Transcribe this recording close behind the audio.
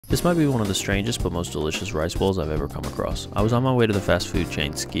This might be one of the strangest but most delicious rice bowls I've ever come across. I was on my way to the fast food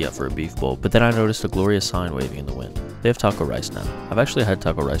chain Skia for a beef bowl, but then I noticed a glorious sign waving in the wind. They have taco rice now. I've actually had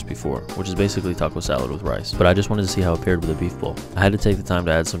taco rice before, which is basically taco salad with rice, but I just wanted to see how it paired with a beef bowl. I had to take the time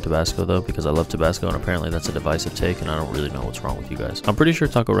to add some Tabasco though, because I love Tabasco and apparently that's a divisive take and I don't really know what's wrong with you guys. I'm pretty sure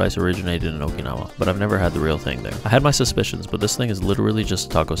taco rice originated in Okinawa, but I've never had the real thing there. I had my suspicions, but this thing is literally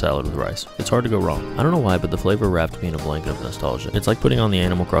just taco salad with rice. It's hard to go wrong. I don't know why, but the flavor wrapped me in a blanket of nostalgia. It's like putting on the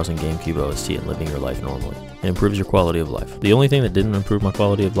Animal Crossing GameCube OST and living your life normally. It improves your quality of life. The only thing that didn't improve my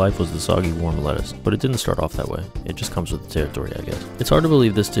quality of life was the soggy warm lettuce, but it didn't start off that way. It just comes with the territory, I guess. It's hard to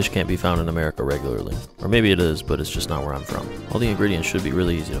believe this dish can't be found in America regularly. Or maybe it is, but it's just not where I'm from. All the ingredients should be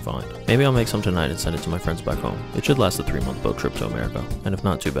really easy to find. Maybe I'll make some tonight and send it to my friends back home. It should last a 3-month boat trip to America, and if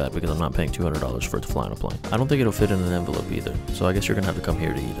not, too bad because I'm not paying $200 for it to fly on a plane. I don't think it'll fit in an envelope either, so I guess you're gonna have to come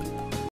here to eat it.